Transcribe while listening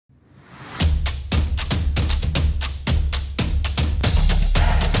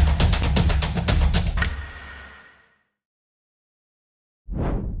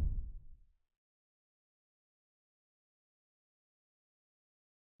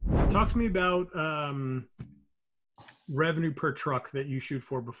Talk to me about revenue per truck that you shoot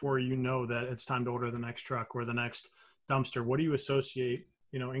for before you know that it's time to order the next truck or the next dumpster. What do you associate,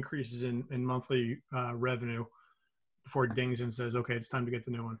 increases in monthly revenue before it dings and says, okay, it's time to get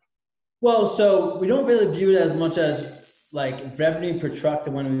the new one? Well, so we don't really view it as much as like revenue per truck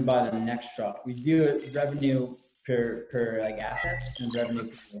to when we buy the next truck. We view it revenue per like assets and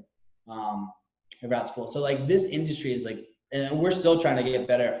revenue per routes full. So like this industry is like, and we're still trying to get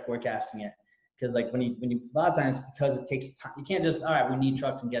better at forecasting it. Because like when you a lot of times, because it takes time, you can't just, all right, we need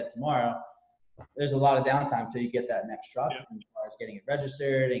trucks and get it tomorrow. There's a lot of downtime until you get that next truck, as far as getting it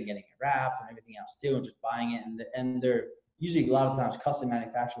registered and getting it wrapped and everything else too, and just buying it. And they're usually a lot of times custom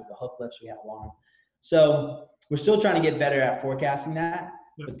manufactured with the hook lifts we have on. So we're still trying to get better at forecasting that.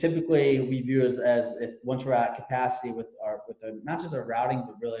 But typically we view it as if once we're at capacity with not just our routing,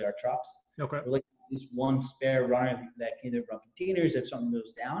 but really our trucks. Okay. We're looking at least one spare runner that can either run containers if something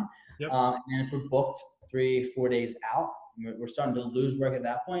goes down. And if we're booked 3-4 days out, we're starting to lose work at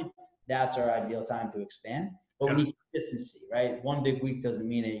that point. That's our ideal time to expand. But we need consistency, right? One big week doesn't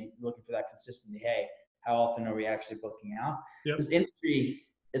mean you're looking for that consistency. Hey, how often are we actually booking out? This industry,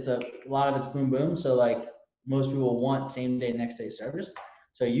 it's a lot of it's boom boom. So like most people want same day, next day service.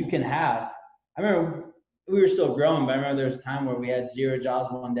 So you can have, I remember we were still growing, but I remember there was a time where we had 0 jobs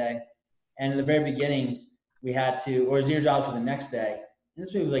one day. And in the very beginning, we had to, or 0 jobs for the next day. And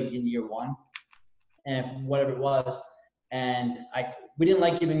this was like in year 1 and whatever it was. And we didn't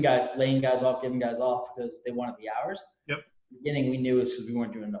like laying guys off, giving guys off because they wanted the hours. In the beginning, we knew it was because we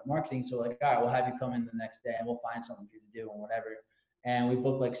weren't doing enough marketing. So like, all right, we'll have you come in the next day and we'll find something for you to do and whatever. And we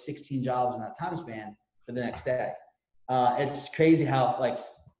booked like 16 jobs in that time span for the next day. It's crazy how like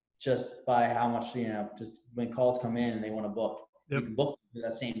just by how much, just when calls come in and they want to book, you can book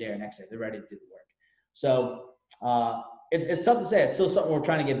that same day or next day. They're ready to do the work. So it's tough to say. It's still something we're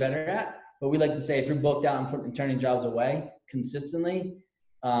trying to get better at. But we like to say if you're booked out and turning jobs away consistently,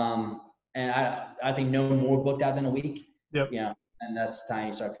 and I think no more booked out than a week, and that's time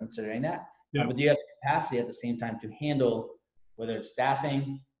you start considering that. But do you have the capacity at the same time to handle whether it's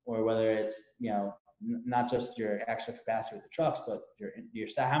staffing or whether it's, not just your actual capacity with the trucks, but your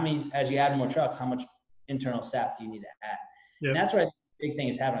staff. As you add more trucks, how much internal staff do you need to add? And that's why the big thing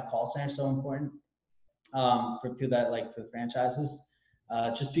is having a call center is so important for people that like for the franchises,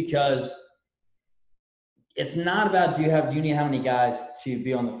 just because it's not about do you need how many guys to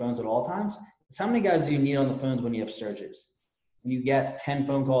be on the phones at all times. It's how many guys do you need on the phones when you have surges. When you get 10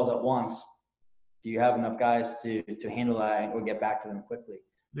 phone calls at once, do you have enough guys to handle that or get back to them quickly?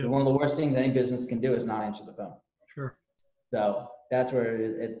 One of the worst things any business can do is not answer the phone. Sure. So that's where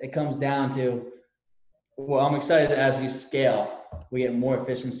it comes down to. Well, I'm excited as we scale, we get more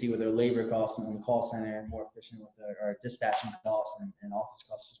efficiency with our labor costs on the call center and more efficient with our dispatching costs and office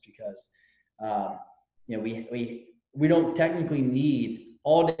costs, just because we don't technically need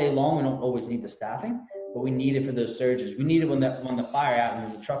all day long. We don't always need the staffing, but we need it for those surges. We need it when the fire happens,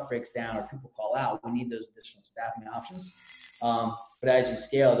 when the truck breaks down or people call out. We need those additional staffing options. But as you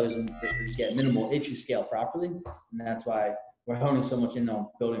scale, those get minimal if you scale properly, and that's why we're honing so much in on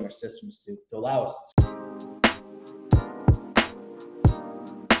building our systems to allow us to scale.